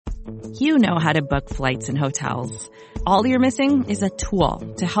You know how to book flights and hotels. All you're missing is a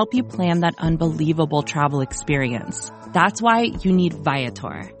tool to help you plan that unbelievable travel experience. That's why you need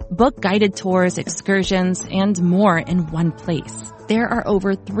Viator. Book guided tours, excursions, and more in one place. There are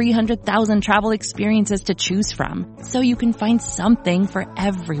over 300,000 travel experiences to choose from, so you can find something for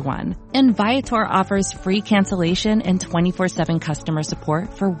everyone. And Viator offers free cancellation and 24/7 customer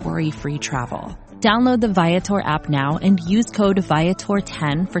support for worry-free travel. Download the Viator app now and use code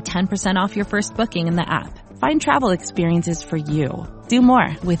Viator10 for 10% off your first booking in the app. Find travel experiences for you. Do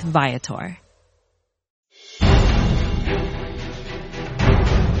more with Viator.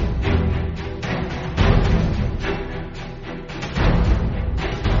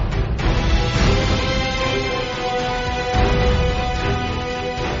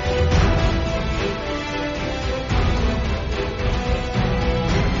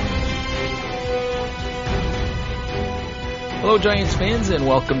 Hello, Giants fans, and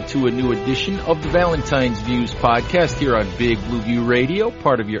welcome to a new edition of the Valentine's Views podcast here on Big Blue View Radio,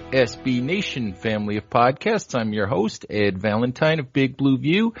 part of your SB Nation family of podcasts. I'm your host, Ed Valentine of Big Blue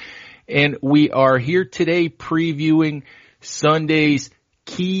View, and we are here today previewing Sunday's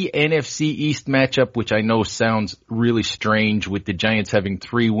key NFC East matchup, which I know sounds really strange with the Giants having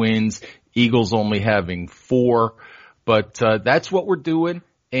 3 wins, Eagles only having 4, but that's what we're doing,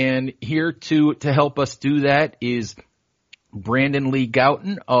 and here to help us do that is Brandon Lee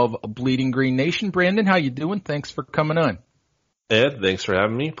Gouton of Bleeding Green Nation. Brandon, how you doing? Thanks for coming on. Ed, thanks for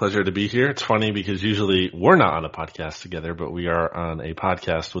having me. Pleasure to be here. It's funny because usually we're not on a podcast together, but we are on a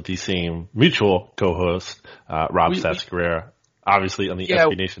podcast with the same mutual co-host, Rob Stats-Guerrera, obviously on the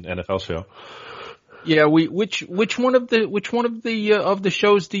SB Nation NFL show. Yeah, which one of the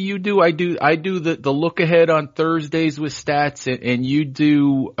shows do you do? I do the look ahead on Thursdays with Stats, and you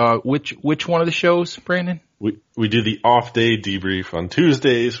do which one of the shows, Brandon? We do the off day debrief on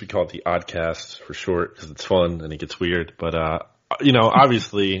Tuesdays. We call it the Oddcast for short because it's fun and it gets weird. But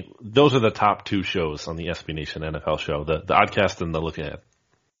obviously those are the top 2 shows on the SB Nation NFL show: the Oddcast and the look ahead.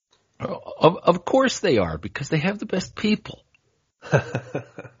 Of course they are, because they have the best people.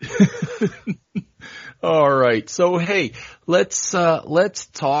 All right. So, hey, let's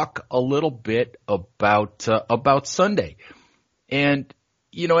talk a little bit about Sunday. And,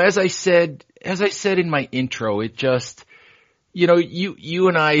 as I said in my intro, it just, you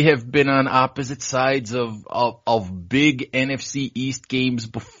and I have been on opposite sides of big NFC East games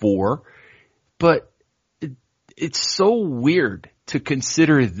before, but it's so weird to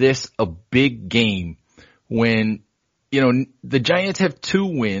consider this a big game when the Giants have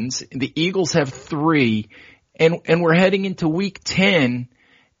 2 wins, the Eagles have 3, and we're heading into week 10.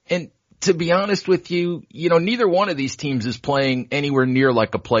 And to be honest with you, neither one of these teams is playing anywhere near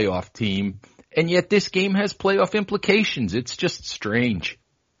like a playoff team. And yet this game has playoff implications. It's just strange.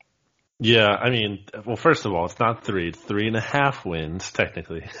 Yeah, I mean, well, first of all, it's not 3, it's 3.5 wins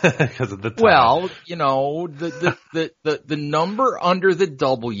technically because of the time. Well, the number under the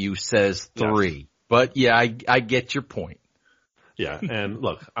W says 3. Yes. But yeah, I get your point. Yeah, and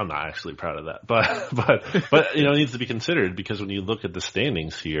look, I'm not actually proud of that, but it needs to be considered because when you look at the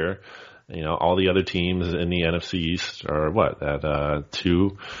standings here, all the other teams in the NFC East are at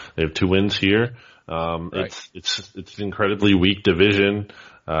 2. They have 2 wins here. Right. It's an incredibly weak division.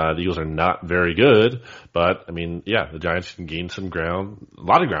 The Eagles are not very good, but I mean, yeah, the Giants can gain some ground, a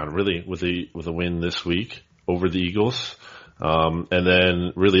lot of ground really, with a win this week over the Eagles. And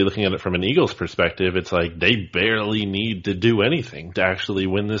then really looking at it from an Eagles perspective, it's like they barely need to do anything to actually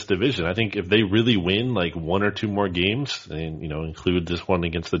win this division. I think if they really win like 1 or 2 more games and, include this one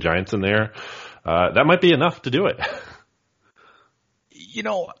against the Giants in there, that might be enough to do it.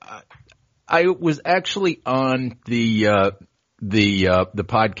 I was actually on the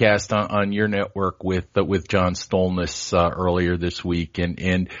podcast on your network with John Stolnis earlier this week,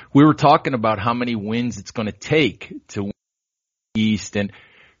 and we were talking about how many wins it's going to take to win East, and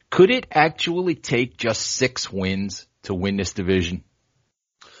could it actually take just 6 wins to win this division?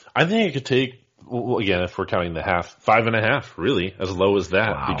 I think it could take, well, again, if we're counting the half, 5.5, really, as low as that.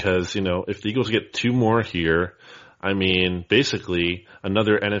 Wow. Because, if the Eagles get 2 more here, I mean, basically,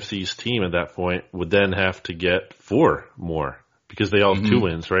 another NFC East team at that point would then have to get 4 more because they all have 2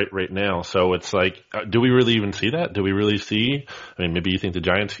 wins right now. So it's like, do we really even see that? Do we really see? I mean, maybe you think the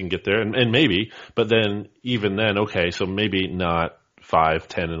Giants can get there, and maybe, but then even then, okay, so maybe not 5,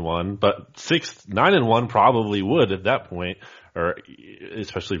 10, and 1, but 6, 9, and 1 probably would at that point, or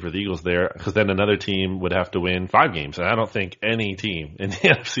especially for the Eagles there, because then another team would have to win 5 games, and I don't think any team in the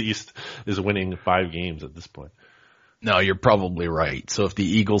NFC East is winning 5 games at this point. No, you're probably right. So if the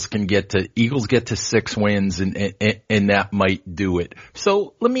Eagles get to 6 wins and that might do it.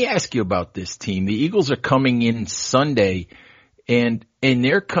 So let me ask you about this team. The Eagles are coming in Sunday and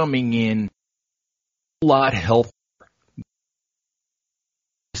they're coming in a lot healthier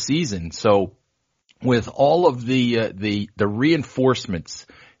season. So with all of the reinforcements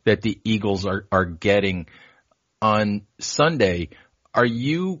that the Eagles are getting on Sunday, are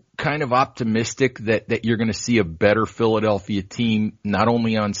you kind of optimistic that you're going to see a better Philadelphia team not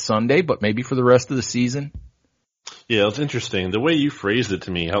only on Sunday, but maybe for the rest of the season? Yeah, it's interesting. The way you phrased it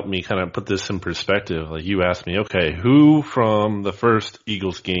to me helped me kind of put this in perspective. Like you asked me, okay, who from the first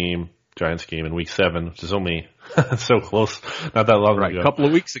Eagles game, Giants game in week 7, which is only so close, not that long ago. A couple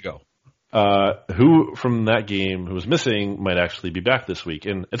of weeks ago. Who from that game who was missing might actually be back this week.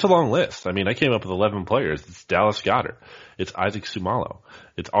 And it's a long list. I mean, I came up with 11 players. It's Dallas Goedert. It's Isaac Sumalo.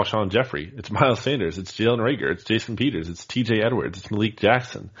 It's Alshon Jeffrey. It's Miles Sanders. It's Jalen Reagor. It's Jason Peters. It's TJ Edwards. It's Malik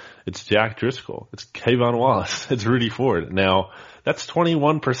Jackson. It's Jack Driscoll. It's Kayvon Wallace. It's Rudy Ford. Now, that's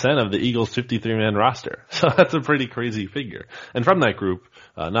 21% of the Eagles' 53-man roster. So that's a pretty crazy figure. And from that group,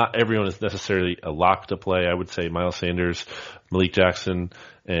 not everyone is necessarily a lock to play. I would say Miles Sanders, Malik Jackson,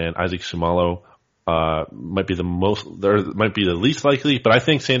 and Isaac Sumalo might be the least likely, but I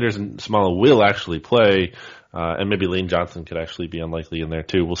think Sanders and Sumalo will actually play, and maybe Lane Johnson could actually be unlikely in there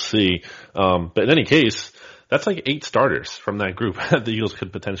too. We'll see. But in any case, that's like 8 starters from that group that the Eagles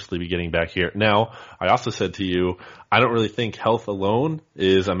could potentially be getting back here. Now, I also said to you, I don't really think health alone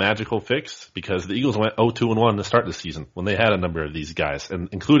is a magical fix because the Eagles went 0-2-1 to start the season when they had a number of these guys, and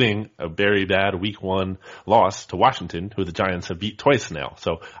including a very bad week 1 loss to Washington, who the Giants have beat twice now.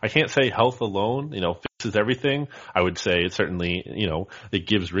 So I can't say health alone, fixes everything. I would say it certainly, it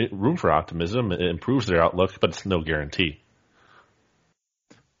gives room for optimism. It improves their outlook, but it's no guarantee.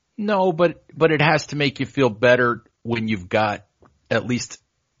 No, but it has to make you feel better when you've got, at least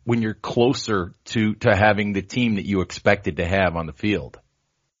when you're closer to having the team that you expected to have on the field.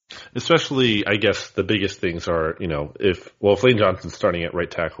 Especially, I guess, the biggest things are, if Lane Johnson's starting at right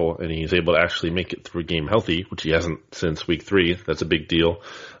tackle and he's able to actually make it through a game healthy, which he hasn't since week 3, that's a big deal.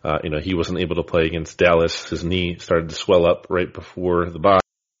 He wasn't able to play against Dallas. His knee started to swell up right before the bye.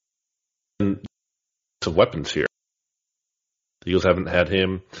 And some weapons here. The Eagles haven't had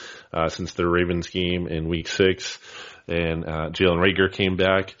him since the Ravens game in week 6. And Jalen Reagor came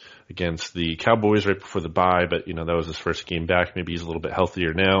back against the Cowboys right before the bye, but, that was his first game back. Maybe he's a little bit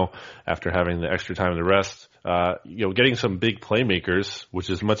healthier now after having the extra time to rest. Getting some big playmakers,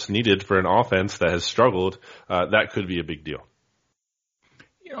 which is much needed for an offense that has struggled, that could be a big deal.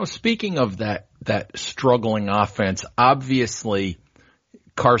 Speaking of that struggling offense, obviously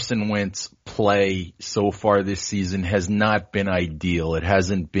Carson Wentz play so far this season has not been ideal. It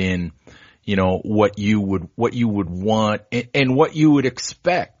hasn't been, what you would want and what you would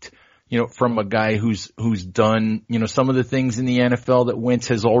expect, from a guy who's done, some of the things in the NFL that Wentz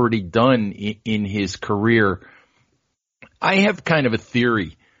has already done in his career. I have kind of a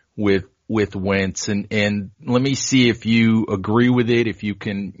theory with Wentz and let me see if you agree with it, if you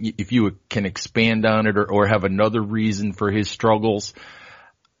can expand on it or have another reason for his struggles.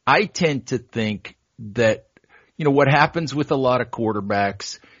 I tend to think that, what happens with a lot of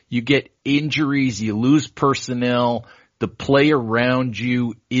quarterbacks, you get injuries, you lose personnel, the play around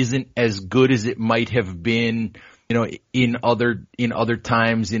you isn't as good as it might have been, in other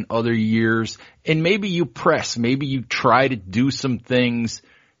times, in other years. And maybe you press, maybe you try to do some things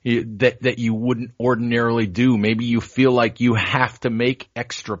that you wouldn't ordinarily do. Maybe you feel like you have to make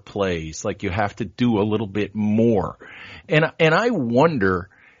extra plays, like you have to do a little bit more. And I wonder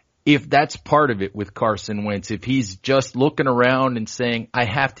if that's part of it with Carson Wentz, if he's just looking around and saying, I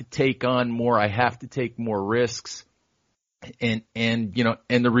have to take on more, I have to take more risks. And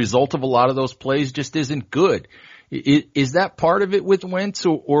the result of a lot of those plays just isn't good. Is that part of it with Wentz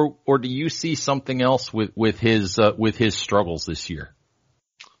or do you see something else with his struggles this year?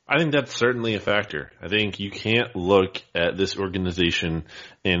 I think that's certainly a factor. I think you can't look at this organization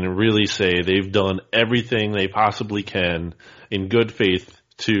and really say they've done everything they possibly can in good faith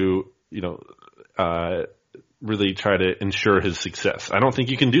to, really try to ensure his success. I don't think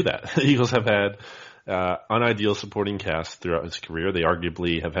you can do that. The Eagles have had unideal supporting cast throughout his career. They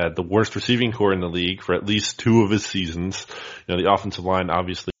arguably have had the worst receiving core in the league for at least 2 of his seasons. The offensive line,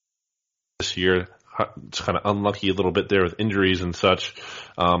 obviously, this year, it's kind of unlucky a little bit there with injuries and such.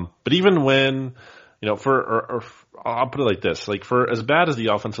 But even when, I'll put it like this, for as bad as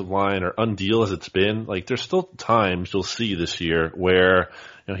the offensive line or undeal as it's been, there's still times you'll see this year where,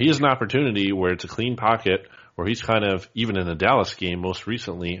 he has an opportunity where it's a clean pocket, where he's kind of, even in the Dallas game most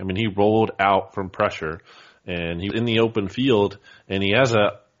recently, he rolled out from pressure and he's in the open field, and he has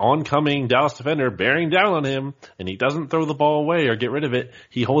a oncoming Dallas defender bearing down on him, and he doesn't throw the ball away or get rid of it.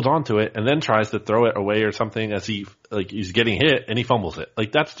 He holds on to it and then tries to throw it away or something as he's getting hit, and he fumbles it.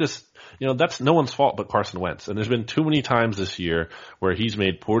 Like, that's just, that's no one's fault but Carson Wentz. And there's been too many times this year where he's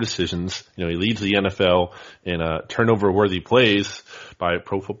made poor decisions. He leads the NFL in turnover-worthy plays by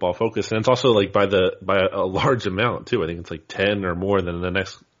Pro Football Focus, and it's also like by a large amount too. I think it's like 10 or more than the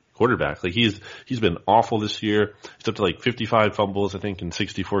next quarterback. Like, he's been awful this year. He's up to like 55 fumbles, I think, in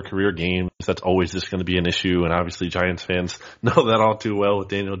 64 career games. That's always just going to be an issue, and obviously Giants fans know that all too well with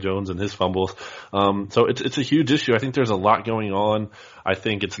Daniel Jones and his fumbles. So it's a huge issue. I think there's a lot going on. I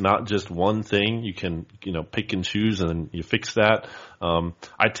think it's not just one thing. You can, pick and choose and then you fix that.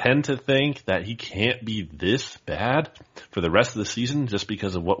 I tend to think that he can't be this bad for the rest of the season just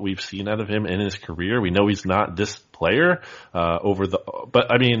because of what we've seen out of him in his career. We know he's not this player,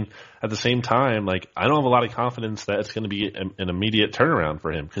 but I mean, at the same time, like, I don't have a lot of confidence that it's going to be an immediate turnaround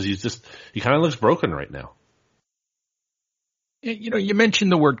for him because he kind of looks broken right now. You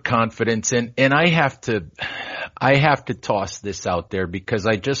mentioned the word confidence, and I have to toss this out there because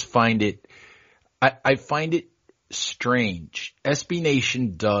I just find it, I find it strange. SB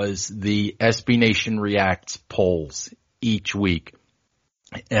Nation does the SB Nation Reacts polls each week.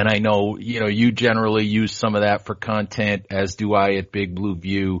 And I know, you generally use some of that for content, as do I at Big Blue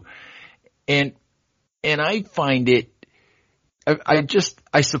View. And I find it,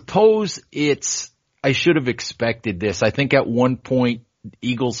 I suppose I should have expected this. I think at one point,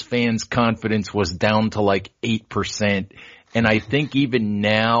 Eagles fans' confidence was down to like 8%. And I think even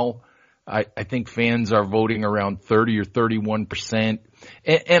now, I think fans are voting around 30 or 31%. And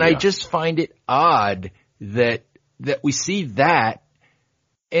yeah. I just find it odd that we see that.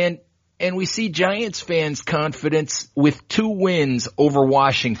 And we see Giants fans' confidence with 2 wins over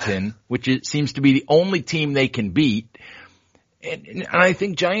Washington, which seems to be the only team they can beat. And I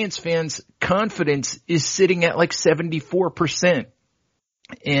think Giants fans' confidence is sitting at like 74%.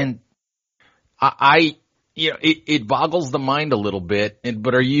 And it boggles the mind a little bit.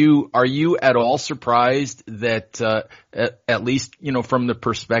 But are you at all surprised that, at least, from the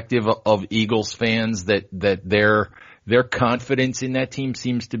perspective of Eagles fans that their confidence in that team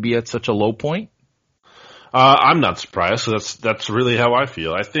seems to be at such a low point? I'm not surprised. So that's really how I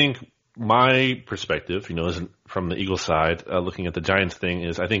feel. I think my perspective, isn't from the Eagles side, looking at the Giants thing,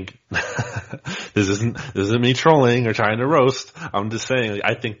 is I think this isn't me trolling or trying to roast. I'm just saying,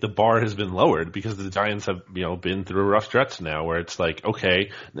 I think the bar has been lowered because the Giants have, been through a rough stretch now where it's like,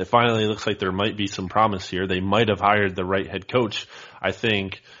 okay, it finally looks like there might be some promise here. They might have hired the right head coach. I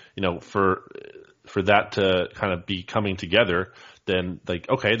think, for that to kind of be coming together, then like,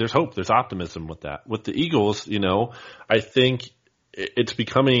 okay, there's hope, there's optimism with that. With the Eagles, I think it's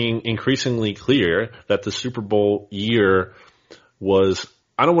becoming increasingly clear that the Super Bowl year was,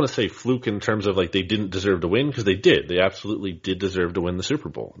 I don't want to say fluke in terms of like they didn't deserve to win, because they did. They absolutely did deserve to win the Super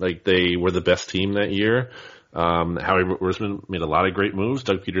Bowl. Like, they were the best team that year. Howie Roseman made a lot of great moves.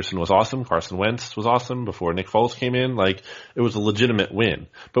 Doug Peterson was awesome. Carson Wentz was awesome before Nick Foles came in. Like, it was a legitimate win.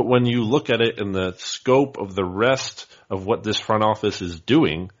 But when you look at it in the scope of the rest of what this front office is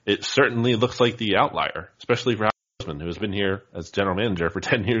doing, it certainly looks like the outlier, especially for Howie Roseman, who has been here as general manager for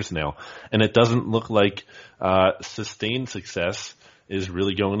 10 years now. And it doesn't look like sustained success is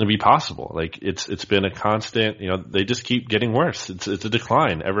really going to be possible. Like, it's been a constant, they just keep getting worse. It's a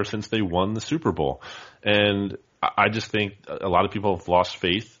decline ever since they won the Super Bowl. And I just think a lot of people have lost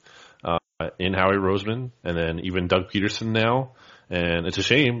faith in Howie Roseman, and then even Doug Peterson now. And it's a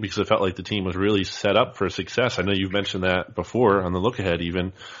shame because it felt like the team was really set up for success. I know you've mentioned that before on the look ahead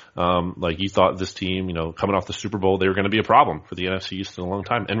even. Like, you thought this team, coming off the Super Bowl, they were going to be a problem for the NFC East in a long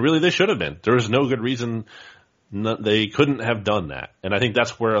time. And really they should have been. There was no good reason they couldn't have done that. And I think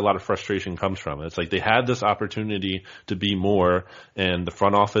that's where a lot of frustration comes from. It's like they had this opportunity to be more, and the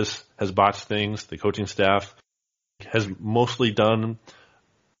front office has botched things. The coaching staff has mostly done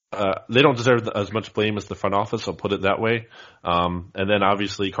they don't deserve as much blame as the front office, I'll put it that way. And then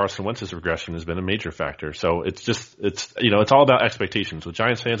obviously Carson Wentz's regression has been a major factor. So it's all about expectations. With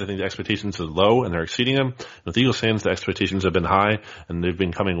Giants fans, I think the expectations are low and they're exceeding them. With Eagles fans, the expectations have been high and they've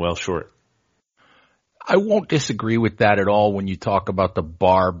been coming well short. I won't disagree with that at all when you talk about the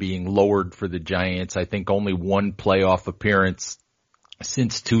bar being lowered for the Giants. I think only one playoff appearance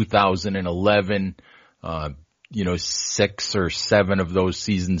since 2011. 6 or 7 of those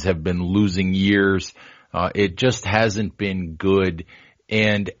seasons have been losing years. It just hasn't been good.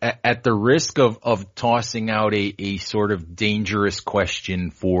 And at the risk of tossing out a sort of dangerous question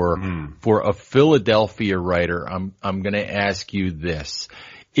for a Philadelphia writer, I'm going to ask you this.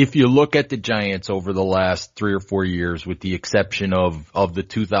 if you look at the Giants over the last 3 or 4 years, with the exception of the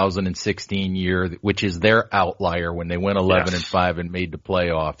 2016 year, which is their outlier when they went 11-5 and made the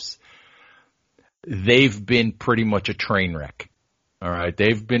playoffs, they've been pretty much a train wreck. All right.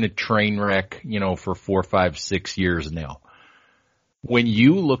 They've been a train wreck, for 4, 5, 6 years now. When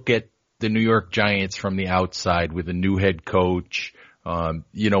you look at the New York Giants from the outside with a new head coach,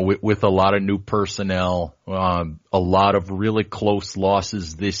 with a lot of new personnel, a lot of really close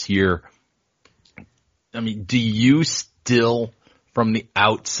losses this year. I mean, do you still, from the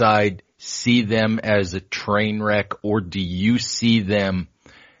outside, see them as a train wreck, or do you see them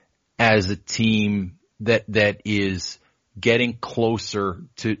as a team that is getting closer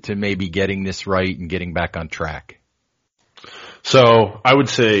to maybe getting this right and getting back on track? So I would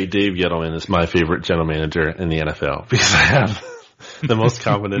say Dave Gettleman is my favorite general manager in the NFL because I have the most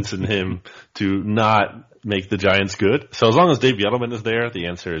confidence in him to not make the Giants good. So as long as Dave Gettleman is there, the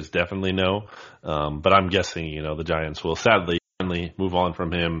answer is definitely no. But I'm guessing, the Giants will sadly finally move on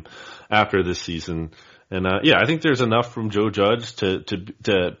from him after this season. And, I think there's enough from Joe Judge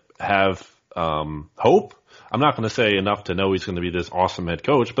to have, hope. I'm not going to say enough to know he's going to be this awesome head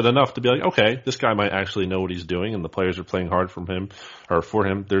coach, but enough to be like, okay, this guy might actually know what he's doing, and the players are playing hard for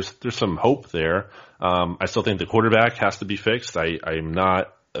him. There's some hope there. I still think the quarterback has to be fixed. I'm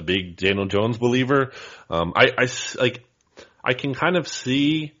not a big Daniel Jones believer. I can kind of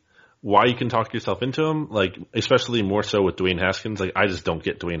see why you can talk yourself into him, especially more so with Dwayne Haskins. I just don't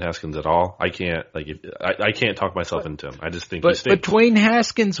get Dwayne Haskins at all. I can't talk myself into him. I just think but Dwayne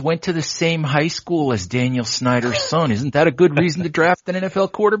Haskins went to the same high school as Daniel Snyder's son. Isn't that a good reason to draft an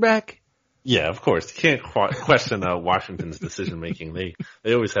NFL quarterback? Yeah, of course. You can't question Washington's decision making. They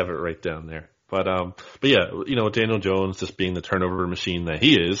always have it right down there. But yeah, Daniel Jones just being the turnover machine that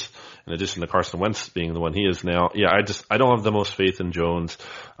he is, in addition to Carson Wentz being the one he is now. Yeah, I don't have the most faith in Jones.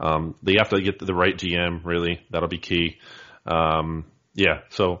 They have to get the right GM, really. That'll be key.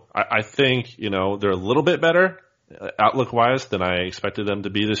 So I think, they're a little bit better outlook wise than I expected them to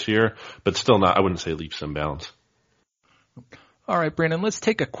be this year, but still not, I wouldn't say leaps and bounds. All right, Brandon, let's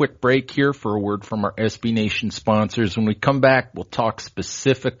take a quick break here for a word from our SB Nation sponsors. When we come back, we'll talk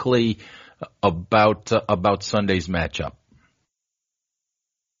specifically about Sunday's matchup.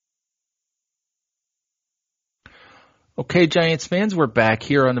 Okay, Giants fans, we're back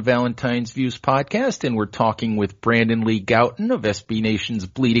here on the Valentine's Views podcast, and we're talking with Brandon Lee Gouton of SB Nation's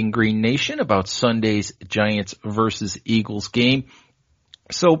Bleeding Green Nation about Sunday's Giants versus Eagles game.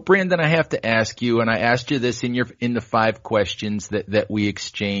 So, Brandon, I have to ask you, and I asked you this in the 5 questions that we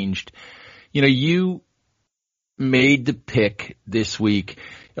exchanged. You made the pick this week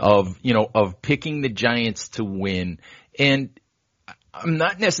of picking the Giants to win. And I'm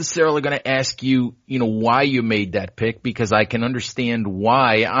not necessarily going to ask you, why you made that pick, because I can understand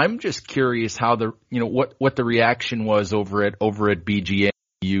why. I'm just curious how what the reaction was over at BGA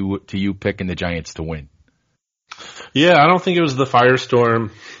to you picking the Giants to win. Yeah, I don't think it was the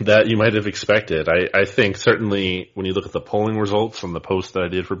firestorm that you might have expected. I think certainly when you look at the polling results on the post that I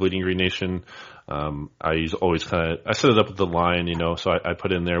did for Bleeding Green Nation, I always I set it up with the line, so I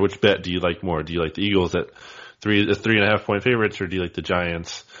put in there, which bet do you like more? Do you like the Eagles at 3.5 point favorites, or do you like the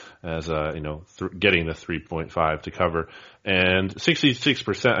Giants as, getting the 3.5 to cover? And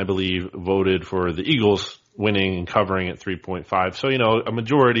 66%, I believe, voted for the Eagles winning and covering at 3.5. So, a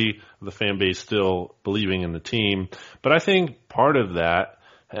majority of the fan base still believing in the team. But I think part of that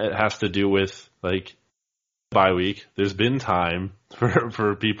has to do with, bye week. There's been time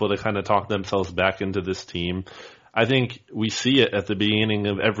for people to kind of talk themselves back into this team. I think we see it at the beginning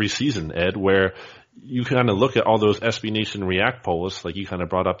of every season, Ed, where you kind of look at all those SB Nation React polls, like you kind of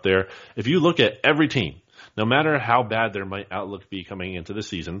brought up there. If you look at every team, no matter how bad their outlook be coming into the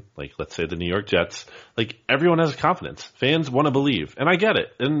season, like let's say the New York Jets, everyone has confidence. Fans want to believe, and I get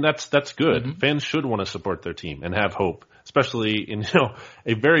it, and that's good. Mm-hmm. Fans should want to support their team and have hope, especially in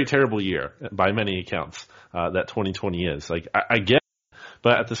a very terrible year by many accounts that 2020 is. I get it,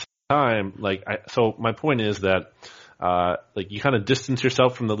 but at the same time, so my point is that you kind of distance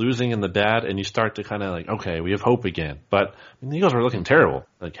yourself from the losing and the bad, and you start to kind of okay, we have hope again. But the Eagles are looking terrible,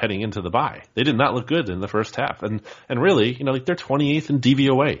 heading into the bye. They did not look good in the first half. And really, they're 28th in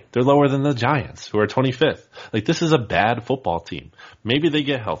DVOA. They're lower than the Giants, who are 25th. This is a bad football team. Maybe they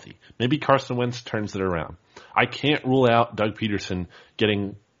get healthy. Maybe Carson Wentz turns it around. I can't rule out Doug Peterson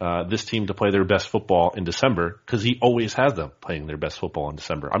getting this team to play their best football in December, because he always has them playing their best football in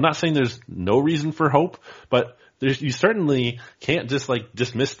December. I'm not saying there's no reason for hope, but you certainly can't just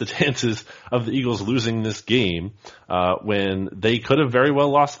dismiss the chances of the Eagles losing this game when they could have very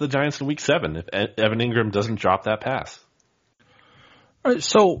well lost to the Giants in Week 7 if Evan Ingram doesn't drop that pass. All right,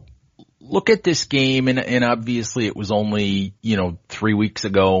 so look at this game, and obviously it was only, 3 weeks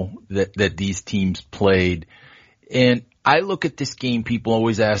ago that these teams played. And I look at this game, people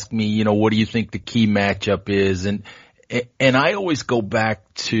always ask me, what do you think the key matchup is? And I always go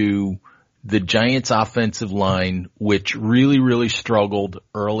back to the Giants offensive line, which really, really struggled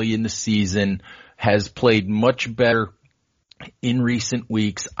early in the season, has played much better in recent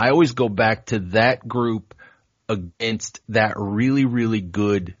weeks. I always go back to that group against that really, really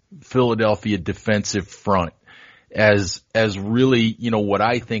good Philadelphia defensive front as really, what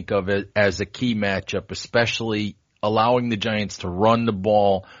I think of as a key matchup, especially allowing the Giants to run the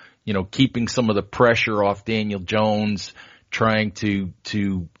ball, keeping some of the pressure off Daniel Jones, trying to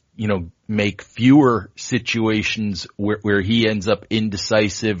make fewer situations where he ends up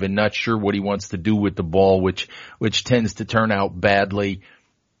indecisive and not sure what he wants to do with the ball, which tends to turn out badly.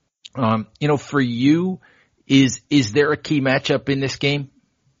 For you, is there a key matchup in this game?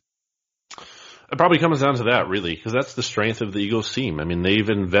 It probably comes down to that, really, because that's the strength of the Eagles team. I mean, they've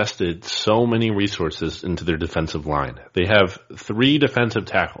invested so many resources into their defensive line. They have 3 defensive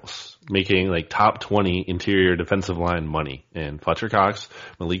tackles making like top 20 interior defensive line money. And Fletcher Cox,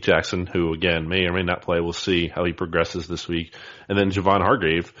 Malik Jackson, who again may or may not play, we'll see how he progresses this week. And then Javon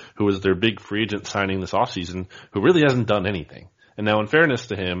Hargrave, who was their big free agent signing this offseason, who really hasn't done anything. And now in fairness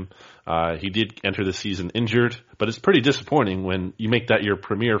to him, he did enter the season injured, but it's pretty disappointing when you make that your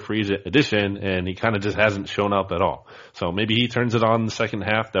premier free agent addition and he kind of just hasn't shown up at all. So maybe he turns it on in the second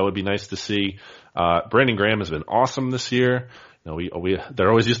half. That would be nice to see. Brandon Graham has been awesome this year. There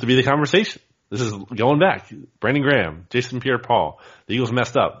always used to be the conversation. This is going back. Brandon Graham, Jason Pierre-Paul. The Eagles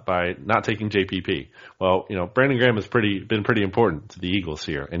messed up by not taking JPP. Well, Brandon Graham has been pretty important to the Eagles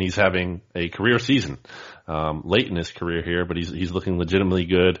here, and he's having a career season, late in his career here, but he's looking legitimately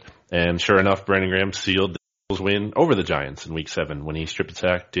good. And sure enough, Brandon Graham sealed the Eagles win over the Giants in Week 7 when he strip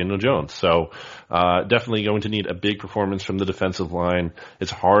attacked Daniel Jones. So definitely going to need a big performance from the defensive line.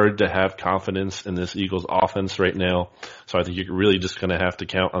 It's hard to have confidence in this Eagles offense right now. So I think you're really just going to have to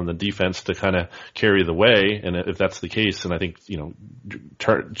count on the defense to kind of carry the way. And if that's the case, then I think,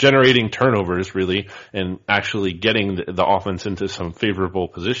 generating turnovers really and actually getting the offense into some favorable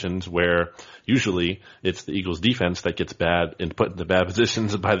positions where usually it's the Eagles defense that gets bad and put into bad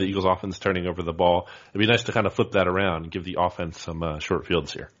positions by the Eagles offense turning over the ball. It'd be nice to kind of flip that around and give the offense some short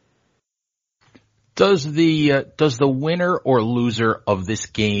fields here. Does the winner or loser of this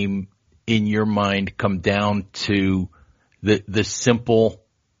game in your mind come down to the simple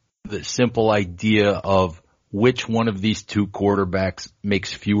idea of which one of these 2 quarterbacks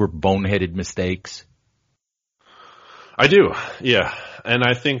makes fewer boneheaded mistakes? I do, yeah. And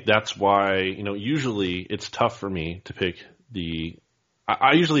I think that's why, usually it's tough for me to pick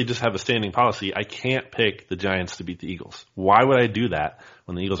I usually just have a standing policy. I can't pick the Giants to beat the Eagles. Why would I do that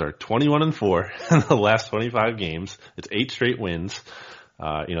when the Eagles are 21-4 in the last 25 games? It's 8 straight wins.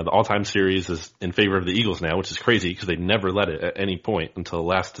 The all-time series is in favor of the Eagles now, which is crazy because they never led it at any point until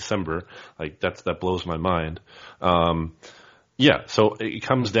last December. Like that blows my mind. So it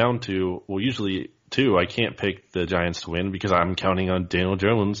comes down to, usually too, I can't pick the Giants to win because I'm counting on Daniel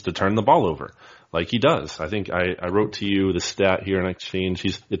Jones to turn the ball over like he does. I think I wrote to you the stat here in Exchange.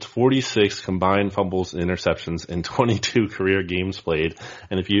 It's 46 combined fumbles and interceptions in 22 career games played.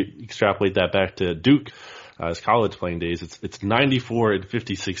 And if you extrapolate that back to Duke, his college playing days, it's 94 in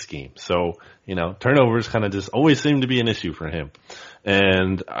 56 games. So, turnovers kind of just always seem to be an issue for him.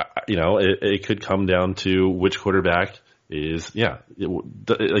 And, it could come down to which quarterback is,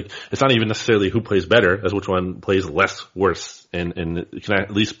 it's not even necessarily who plays better as which one plays less worse and can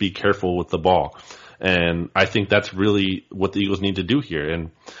at least be careful with the ball. And I think that's really what the Eagles need to do here.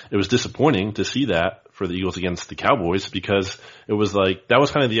 And it was disappointing to see that for the Eagles against the Cowboys because it was like, that was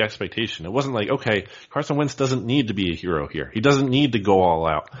kind of the expectation. It wasn't like, okay, Carson Wentz doesn't need to be a hero here. He doesn't need to go all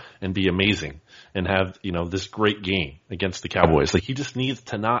out and be amazing and have, this great game against the Cowboys. Like, he just needs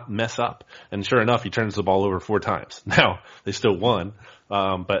to not mess up. And sure enough, he turns the ball over 4 times. Now, they still won,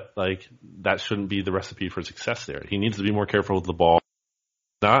 but like, that shouldn't be the recipe for success there. He needs to be more careful with the ball.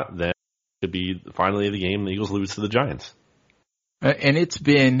 If not, then it could be finally the game the Eagles lose to the Giants. And it's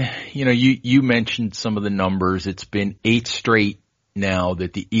been, you mentioned some of the numbers. It's been 8 straight now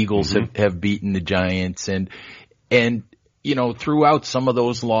that the Eagles have beaten the Giants. And throughout some of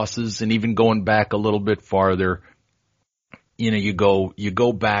those losses and even going back a little bit farther, you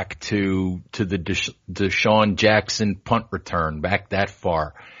go back to the Deshaun Jackson punt return back that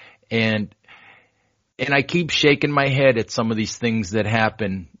far. And I keep shaking my head at some of these things that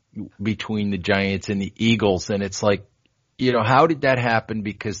happen between the Giants and the Eagles. And it's like, how did that happen?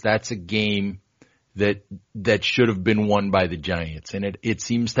 Because that's a game that should have been won by the Giants. And it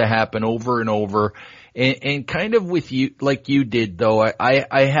seems to happen over and over. And kind of with you, like you did though,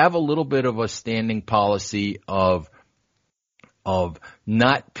 I have a little bit of a standing policy of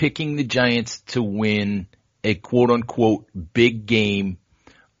not picking the Giants to win a quote unquote big game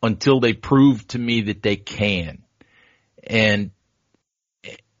until they prove to me that they can. And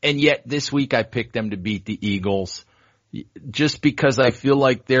yet this week I picked them to beat the Eagles just because I feel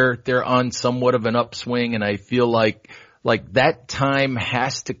like they're on somewhat of an upswing, and I feel like that time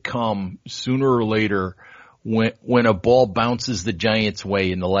has to come sooner or later when a ball bounces the Giants'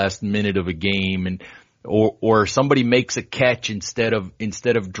 way in the last minute of a game, and or somebody makes a catch instead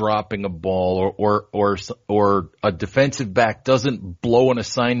of dropping a ball, or a defensive back doesn't blow an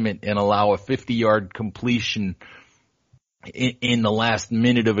assignment and allow a 50-yard completion in the last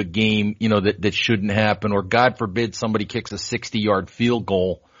minute of a game, that shouldn't happen, or God forbid somebody kicks a 60-yard field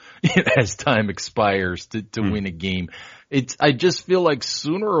goal as time expires to win a game. I just feel like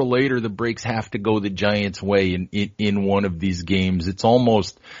sooner or later the breaks have to go the Giants' way in one of these games. It's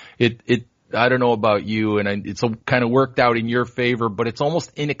almost, I don't know about you, and it's kind of worked out in your favor, but it's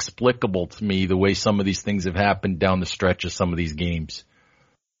almost inexplicable to me the way some of these things have happened down the stretch of some of these games.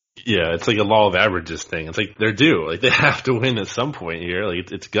 Yeah, it's like a law of averages thing. It's like they're due. Like they have to win at some point here. Like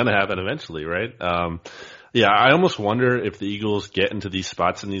it's gonna happen eventually, right? Yeah, I almost wonder if the Eagles get into these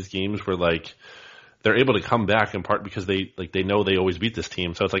spots in these games where like they're able to come back in part because they know they always beat this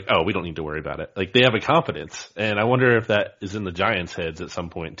team. So it's like, oh, we don't need to worry about it. Like they have a confidence. And I wonder if that is in the Giants' heads at some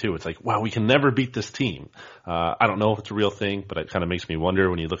point too. It's like, wow, we can never beat this team. I don't know if it's a real thing, but it kind of makes me wonder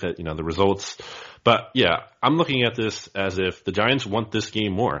when you look at, the results. But yeah, I'm looking at this as if the Giants want this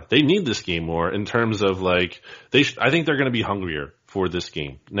game more. They need this game more in terms of like, I think they're going to be hungrier for this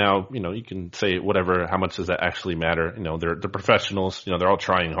game. Now, you can say whatever, how much does that actually matter? They're professionals, they're all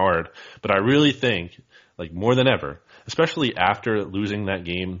trying hard, but I really think like more than ever, especially after losing that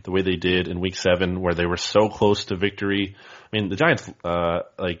game the way they did in week 7, where they were so close to victory. I mean, the Giants, the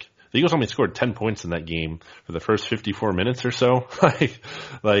Eagles only scored 10 points in that game for the first 54 minutes or so. Right.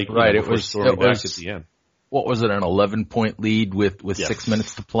 It was back at the end. What was it? An 11-point lead with yes. 6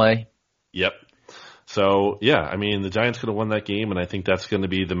 minutes to play. Yep. So yeah, I mean, the Giants could have won that game, and I think that's going to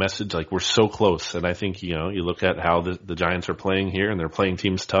be the message. Like we're so close, and I think you look at how the Giants are playing here, and they're playing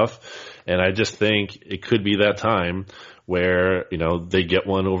teams tough, and I just think it could be that time where they get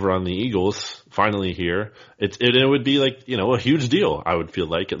one over on the Eagles finally here. It would be like a huge deal. I would feel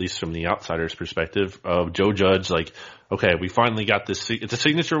like, at least from the outsider's perspective, of Joe Judge. Like, okay, we finally got this. It's a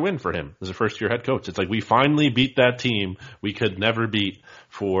signature win for him as a first-year head coach. It's like we finally beat that team we could never beat.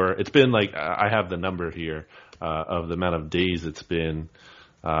 It's been like, I have the number here of the amount of days it's been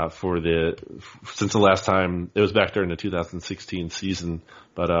since the last time. It was back during the 2016 season,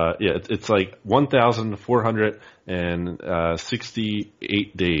 but yeah, it's like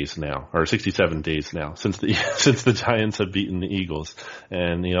 1,468 days now, or 67 days now since the Giants have beaten the Eagles,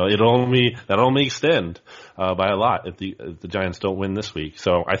 and that'll only extend by a lot if the Giants don't win this week.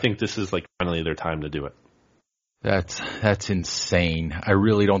 So I think this is like finally their time to do it. That's insane. I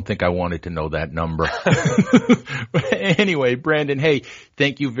really don't think I wanted to know that number. Anyway, Brandon, hey,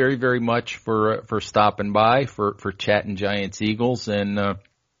 thank you very, very much for stopping by, for chatting Giants Eagles, and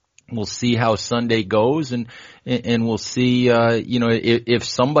we'll see how Sunday goes, and we'll see if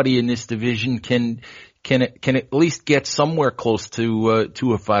somebody in this division can at least get somewhere close to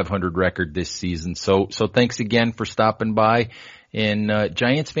a 500 record this season. So thanks again for stopping by. And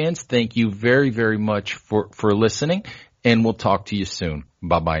Giants fans, thank you very, very much for listening, and we'll talk to you soon.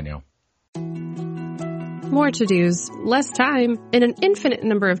 Bye-bye now. More to-dos, less time, and an infinite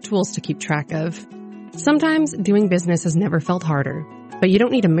number of tools to keep track of. Sometimes doing business has never felt harder, but you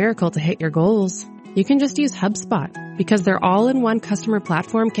don't need a miracle to hit your goals. You can just use HubSpot, because their all-in-one customer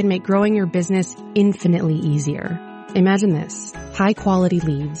platform can make growing your business infinitely easier. Imagine this: high-quality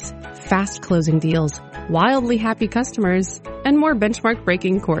leads, fast closing deals, wildly happy customers, and more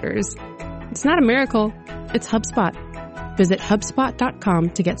benchmark-breaking quarters. It's not a miracle, it's HubSpot. Visit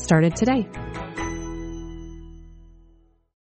HubSpot.com to get started today.